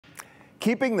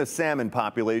Keeping the salmon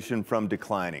population from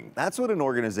declining. That's what an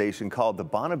organization called the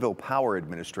Bonneville Power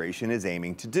Administration is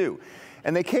aiming to do.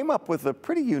 And they came up with a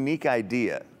pretty unique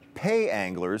idea: pay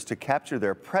anglers to capture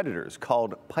their predators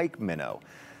called pike minnow.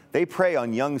 They prey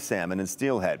on young salmon and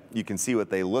steelhead. You can see what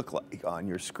they look like on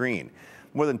your screen.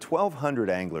 More than 1,200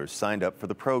 anglers signed up for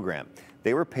the program.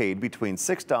 They were paid between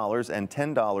 $6 and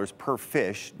 $10 per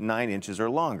fish 9 inches or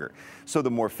longer. So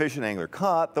the more fish an angler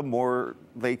caught, the more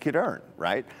they could earn,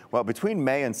 right? Well, between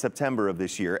May and September of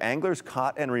this year, anglers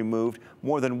caught and removed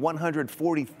more than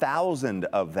 140,000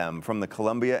 of them from the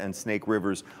Columbia and Snake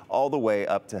Rivers all the way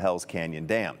up to Hell's Canyon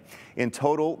Dam. In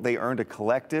total, they earned a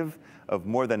collective of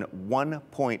more than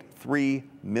 $1.3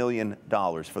 million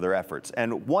for their efforts.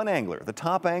 And one angler, the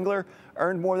top angler,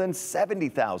 earned more than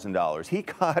 $70,000. He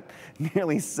caught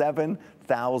nearly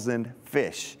 7,000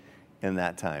 fish in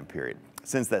that time period.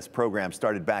 Since this program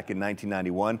started back in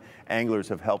 1991, anglers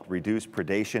have helped reduce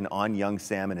predation on young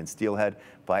salmon and steelhead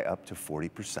by up to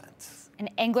 40%. An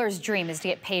angler's dream is to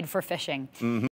get paid for fishing.